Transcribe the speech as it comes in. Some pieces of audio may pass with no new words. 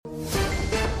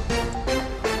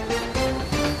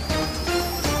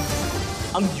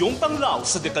ang iyong tanglaw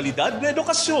sa dekalidad na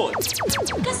edukasyon.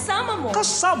 Kasama mo.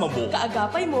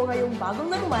 Kaagapay mo ngayong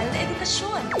bagong normal na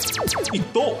edukasyon.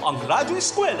 Ito ang Radyo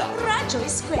Eskwela. Radyo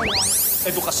Eskwela.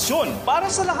 Edukasyon para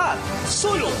sa lahat.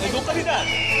 Sulong edukalidad.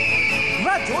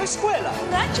 Radyo Eskwela.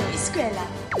 Radyo Eskwela.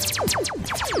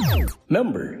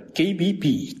 Member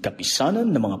KBP, kapisanan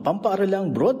ng mga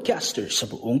pampaaralang broadcaster sa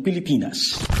buong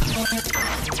Pilipinas.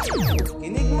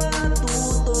 Kinig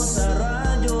matuto sa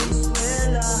Radyo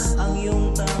Eskwela, ang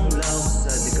iyong tanglaw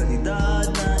sa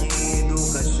dekalidad na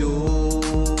edukasyon.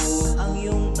 Ang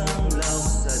iyong tanglaw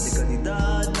sa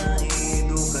dekalidad na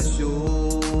edukasyon.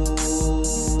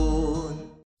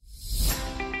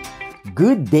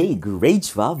 Good day, grade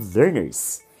 12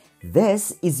 learners!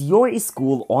 This is your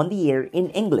school on the air in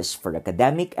English for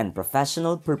academic and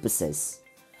professional purposes.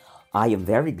 I am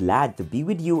very glad to be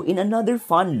with you in another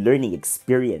fun learning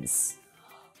experience.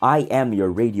 I am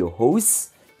your radio host,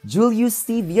 Julius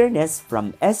T. Viernes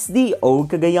from SDO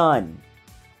Cagayan.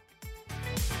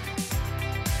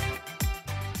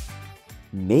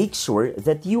 Make sure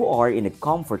that you are in a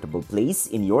comfortable place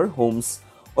in your homes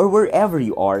or wherever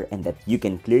you are and that you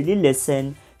can clearly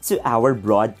listen to our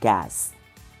broadcast.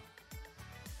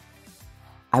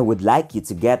 I would like you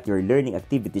to get your learning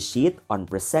activity sheet on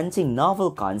presenting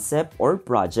novel concept or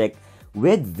project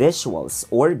with visuals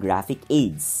or graphic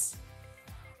aids.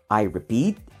 I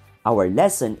repeat, our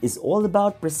lesson is all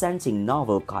about presenting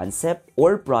novel concept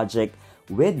or project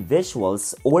with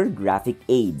visuals or graphic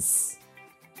aids.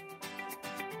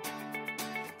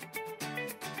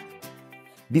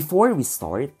 Before we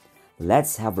start,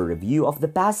 let's have a review of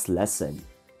the past lesson.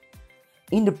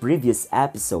 In the previous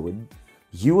episode,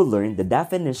 you will learn the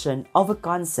definition of a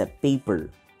concept paper.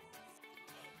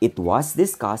 It was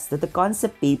discussed that the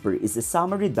concept paper is a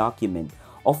summary document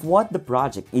of what the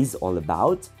project is all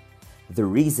about, the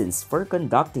reasons for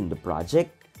conducting the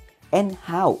project, and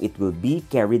how it will be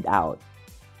carried out.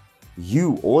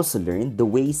 You also learned the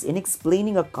ways in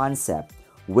explaining a concept,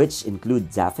 which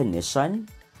include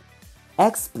definition,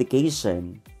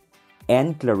 explication,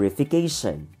 and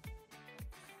clarification.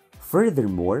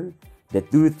 Furthermore, the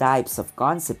two types of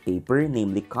concept paper,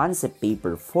 namely concept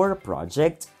paper for a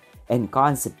project and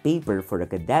concept paper for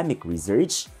academic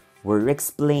research, were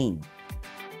explained.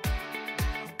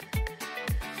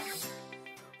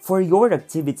 For your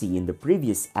activity in the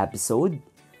previous episode,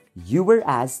 you were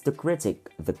asked to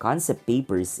critique the concept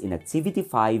papers in Activity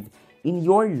 5 in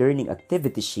your learning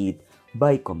activity sheet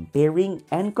by comparing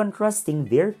and contrasting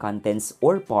their contents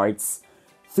or parts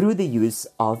through the use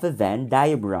of a Venn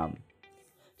diagram.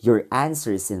 Your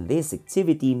answers in this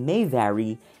activity may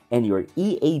vary, and your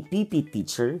EAPP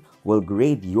teacher will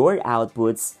grade your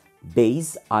outputs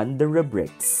based on the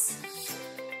rubrics.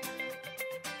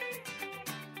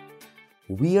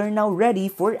 We are now ready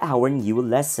for our new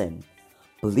lesson.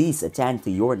 Please attend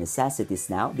to your necessities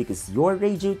now because your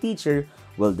radio teacher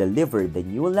will deliver the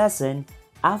new lesson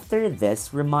after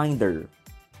this reminder.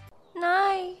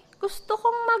 Nay, gusto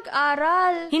kong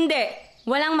mag-aral. Hindi,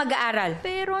 walang mag-aaral.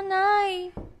 Pero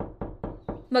Nay,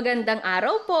 magandang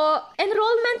araw po.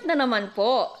 Enrollment na naman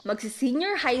po.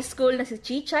 Magsi-senior high school na si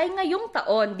Chichay ngayong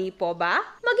taon, di po ba?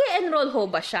 Mag-e-enroll ho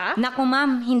ba siya? Naku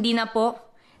ma'am, hindi na po.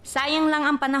 Sayang lang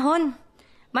ang panahon.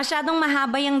 Masyadong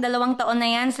mahaba yung 2 taon na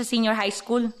yan sa senior high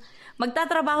school.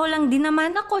 Magtatrabaho lang din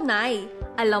naman. Ako, Nay,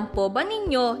 alam po ba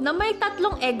ninyo na may 3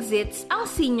 exits ang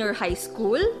senior high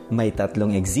school? May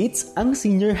 3 exits ang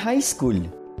senior high school: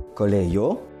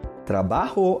 kolehiyo,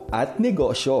 trabaho at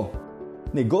negosyo.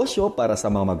 Negosyo para sa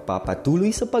mga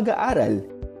magpapatuloy sa pag-aaral,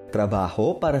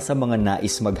 trabaho para sa mga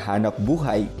nais maghanap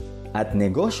buhay, at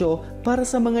negosyo para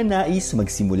sa mga nais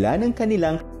magsimula ng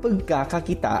kanilang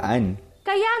pagkakakitaan.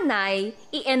 Kaya, Nay,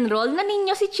 i-enroll na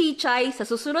ninyo si Chichay sa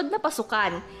susunod na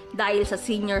pasukan dahil sa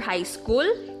senior high school,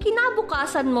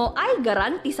 kinabukasan mo ay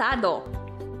garantisado.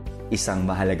 Isang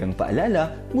mahalagang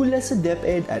paalala mula sa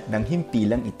DepEd at ng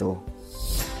himpilang ito.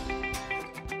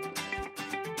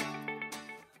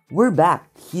 We're back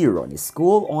here on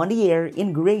School on the Air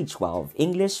in Grade 12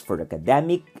 English for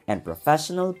academic and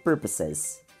professional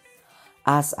purposes.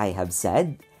 As I have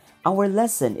said, our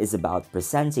lesson is about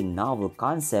presenting novel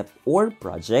concept or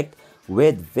project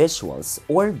with visuals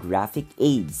or graphic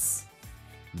aids.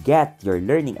 Get your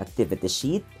learning activity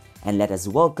sheet and let us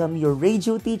welcome your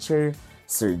radio teacher,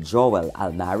 Sir Joel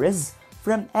Almares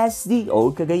from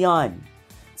SDO Cagayan.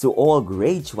 To all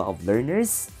grade 12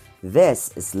 learners,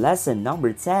 this is lesson number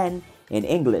 10 in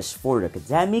English for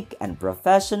academic and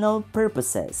professional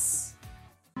purposes.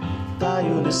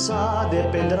 Tayo na sa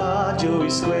DepEd Radyo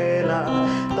Eskwela,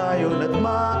 tayo na't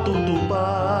matuto pa.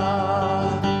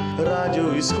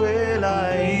 Radyo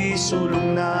Eskwela ay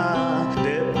sulong na,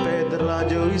 DepEd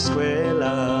Radyo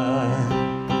Eskwela.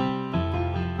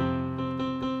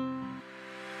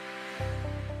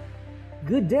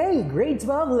 Good day, grade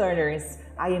 12 learners.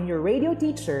 I am your radio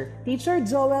teacher, Teacher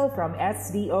Joel from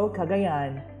SDO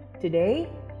Cagayan. Today,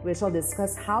 we shall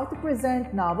discuss how to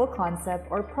present novel concept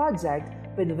or project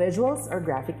with visuals or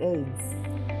graphic aids.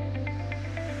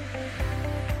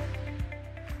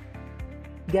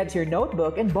 Get your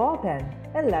notebook and ball pen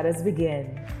and let us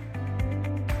begin.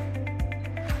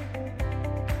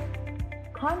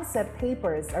 Concept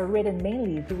papers are written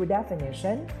mainly through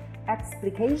definition,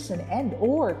 explication,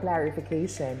 and/or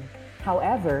clarification.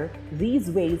 However,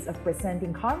 these ways of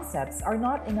presenting concepts are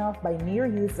not enough by mere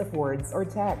use of words or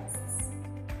texts.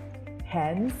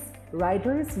 Hence,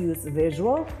 writers use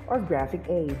visual or graphic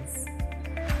aids.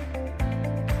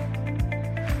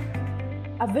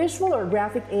 A visual or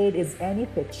graphic aid is any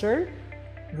picture,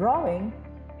 drawing,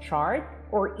 chart,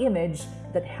 or image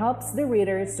that helps the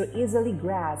readers to easily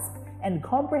grasp and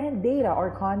comprehend data or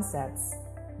concepts.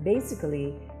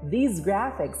 Basically, these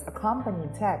graphics accompany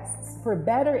texts for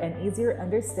better and easier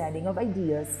understanding of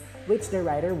ideas which the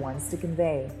writer wants to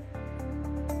convey.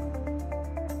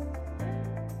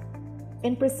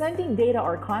 In presenting data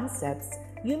or concepts,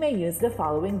 you may use the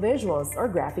following visuals or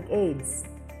graphic aids.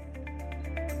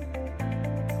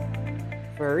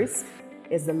 First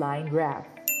is the line graph.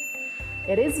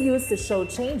 It is used to show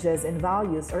changes in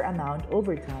values or amount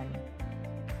over time.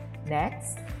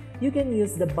 Next, you can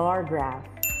use the bar graph.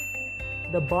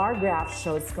 The bar graph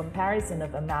shows comparison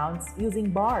of amounts using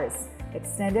bars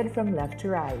extended from left to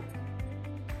right.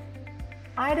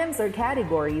 Items or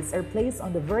categories are placed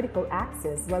on the vertical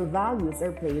axis while values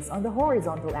are placed on the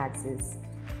horizontal axis.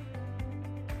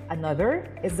 Another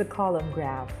is the column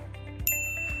graph.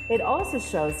 It also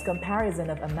shows comparison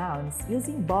of amounts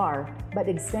using bar but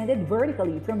extended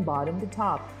vertically from bottom to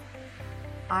top.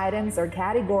 Items or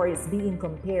categories being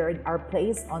compared are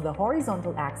placed on the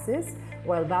horizontal axis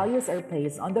while values are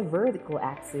placed on the vertical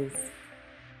axis.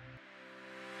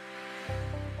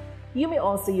 You may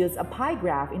also use a pie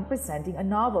graph in presenting a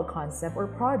novel concept or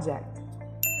project.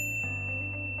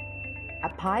 A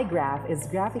pie graph is a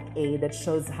graphic aid that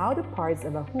shows how the parts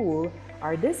of a whole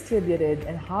are distributed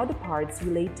and how the parts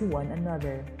relate to one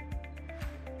another.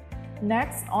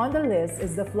 Next on the list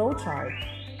is the flowchart.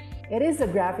 It is a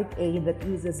graphic aid that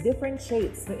uses different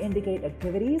shapes to indicate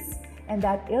activities and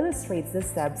that illustrates the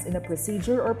steps in a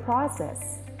procedure or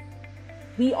process.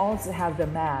 We also have the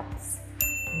maps.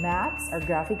 Maps are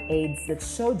graphic aids that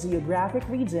show geographic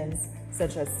regions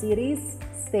such as cities,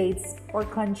 states, or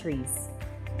countries.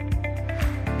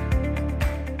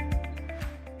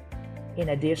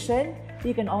 In addition,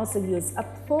 you can also use a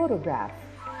photograph,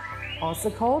 also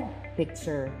called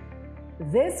picture.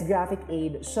 This graphic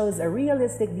aid shows a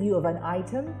realistic view of an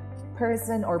item,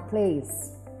 person, or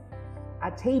place. A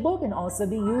table can also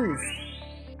be used.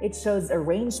 It shows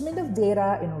arrangement of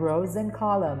data in rows and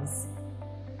columns.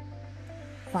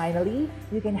 Finally,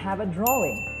 you can have a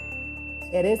drawing.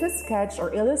 It is a sketch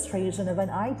or illustration of an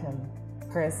item,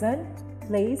 person,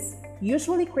 place,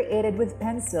 usually created with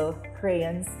pencil,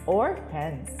 crayons, or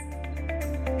pens.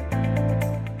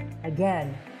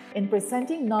 Again, in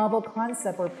presenting novel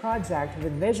concept or project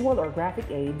with visual or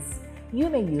graphic aids, you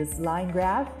may use line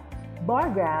graph, bar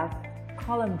graph,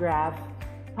 column graph,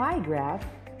 pie graph,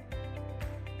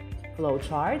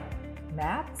 flowchart,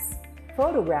 maps,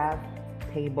 photograph,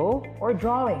 table, or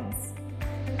drawings.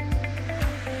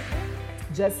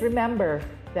 Just remember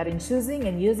that in choosing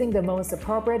and using the most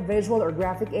appropriate visual or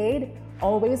graphic aid,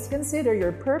 always consider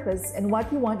your purpose and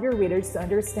what you want your readers to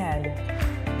understand.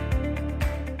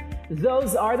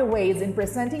 Those are the ways in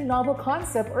presenting novel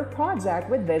concept or project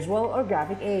with visual or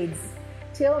graphic aids.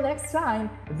 Till next time,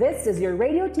 this is your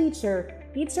radio teacher,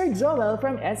 Teacher Joel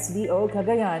from SDO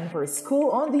Cagayan for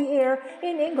School on the Air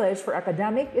in English for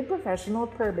academic and professional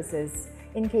purposes.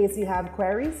 In case you have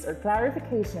queries or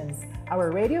clarifications,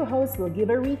 our radio host will give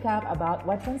a recap about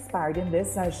what transpired in this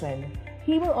session.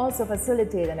 He will also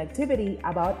facilitate an activity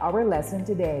about our lesson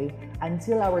today.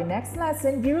 Until our next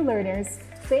lesson, dear learners,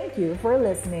 thank you for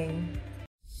listening.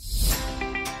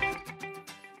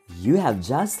 You have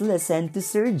just listened to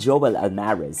Sir Joel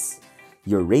Almares,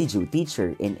 your radio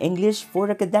teacher in English for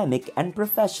academic and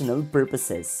professional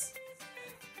purposes.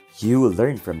 You will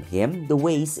learn from him the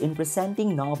ways in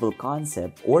presenting novel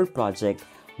concept or project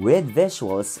with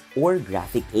visuals or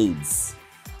graphic aids.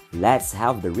 Let's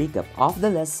have the recap of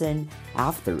the lesson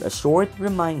after a short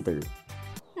reminder.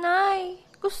 Nay,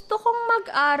 gusto kong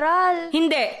mag-aral.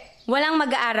 Hindi! Walang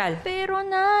mag-aaral. Pero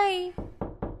Nay,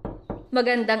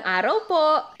 Magandang araw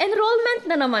po! Enrollment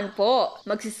na naman po.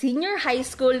 Magsi-senior high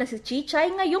school na si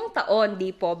Chichay ngayong taon,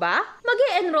 di po ba?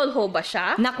 Mag-e-enroll ho ba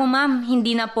siya? Naku ma'am,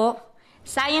 hindi na po.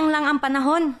 Sayang lang ang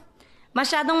panahon.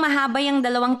 Masyadong mahaba yung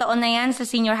 2 taon na yan sa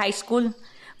senior high school.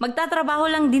 Magtatrabaho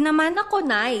lang din naman. Nako,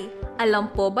 Nay,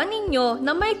 alam po ba ninyo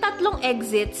na may 3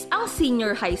 exits ang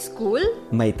senior high school?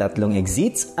 May 3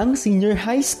 exits ang senior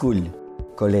high school: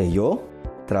 kolehiyo,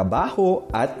 trabaho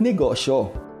at negosyo.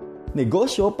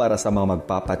 Negosyo para sa mga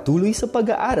magpapatuloy sa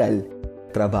pag-aaral,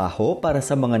 trabaho para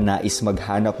sa mga nais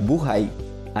maghanap buhay,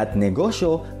 at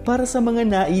negosyo para sa mga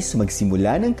nais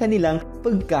magsimula ng kanilang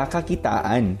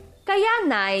pagkakakitaan. Kaya,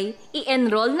 Nay,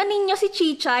 i-enroll na ninyo si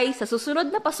Chichay sa susunod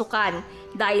na pasukan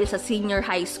dahil sa senior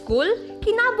high school,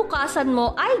 kinabukasan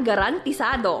mo ay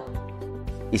garantisado.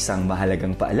 Isang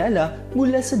mahalagang paalala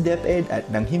mula sa DepEd at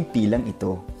ng himpilang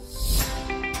ito.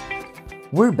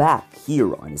 We're back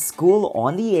here on School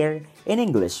on the Air in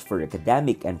English for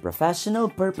academic and professional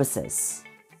purposes.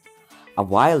 A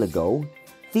while ago,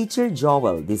 Teacher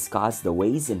Joel discussed the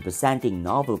ways in presenting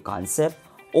novel concept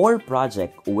or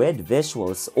project with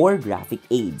visuals or graphic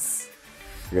aids.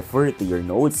 Refer to your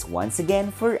notes once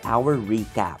again for our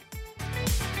recap.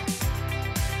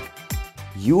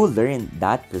 You learned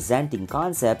that presenting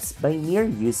concepts by mere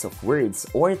use of words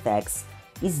or text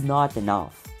is not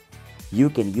enough. You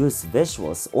can use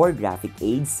visuals or graphic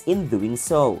aids in doing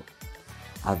so.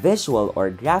 A visual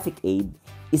or graphic aid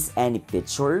is any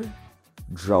picture,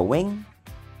 drawing,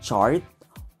 chart,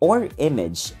 or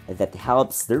image that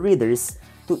helps the readers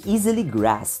to easily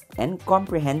grasp and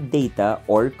comprehend data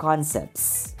or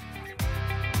concepts.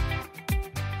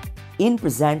 In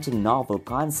presenting novel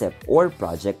concept or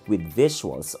project with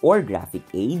visuals or graphic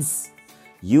aids,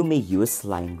 you may use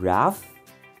line graph,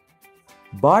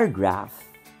 bar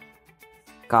graph,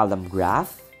 column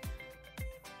graph,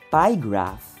 pie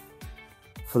graph,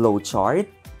 flowchart,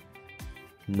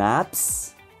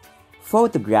 maps,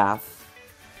 photograph,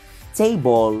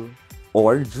 table,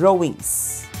 or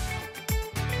drawings.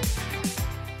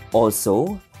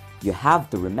 Also, you have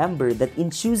to remember that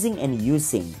in choosing and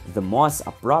using the most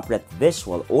appropriate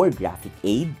visual or graphic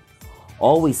aid,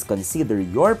 always consider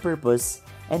your purpose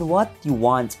and what you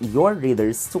want your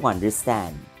readers to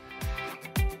understand.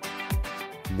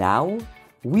 Now,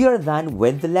 we are done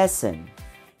with the lesson.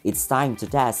 It's time to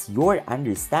test your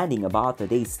understanding about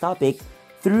today's topic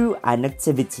through an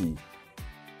activity.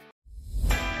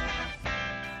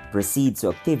 Proceed to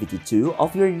Activity 2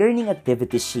 of your learning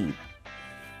activity sheet.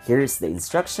 Here's the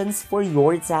instructions for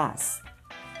your task.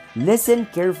 Listen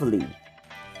carefully.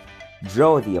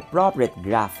 Draw the appropriate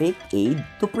graphic aid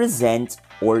to present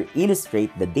or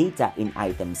illustrate the data in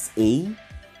items A,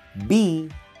 B,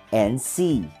 and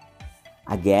C.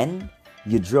 Again,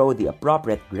 you draw the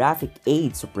appropriate graphic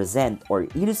aid to present or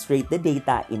illustrate the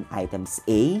data in items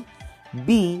A,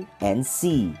 B, and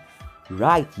C.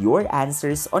 Write your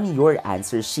answers on your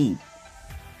answer sheet.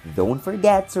 Don't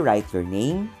forget to write your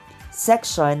name,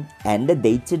 section, and the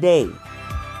date today.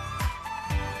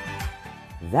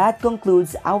 That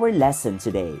concludes our lesson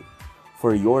today.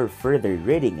 For your further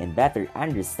reading and better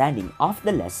understanding of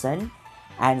the lesson,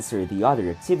 answer the other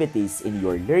activities in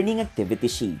your learning activity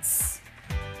sheets.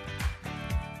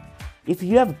 If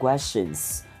you have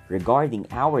questions regarding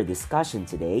our discussion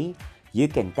today, you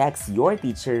can text your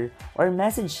teacher or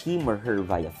message him or her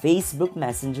via Facebook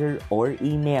Messenger or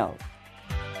email.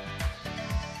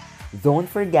 Don't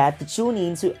forget to tune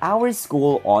in to our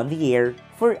School on the Air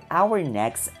for our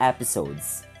next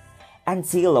episodes.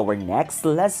 Until our next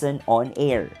lesson on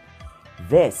air,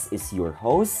 this is your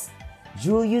host,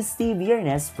 Julius T.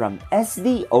 Viernes from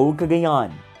SDO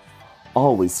Cagayan.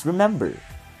 Always remember,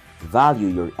 value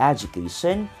your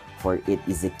education, for it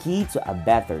is the key to a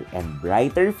better and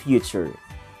brighter future.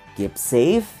 Keep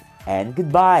safe and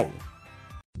goodbye.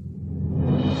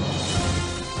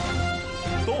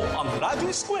 Ito ang Radyo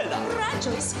Eskwela.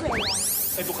 Radyo Eskwela.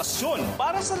 Edukasyon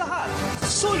para sa lahat.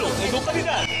 Sulong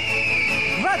edukalidad.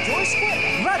 Radyo Eskwela.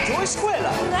 Radyo Eskwela.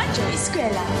 Radyo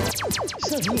Eskwela.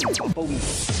 Sa iyong pampawin.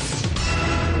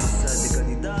 Sa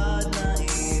dekalidad na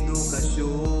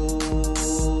edukasyon.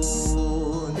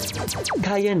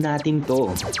 Kaya natin to.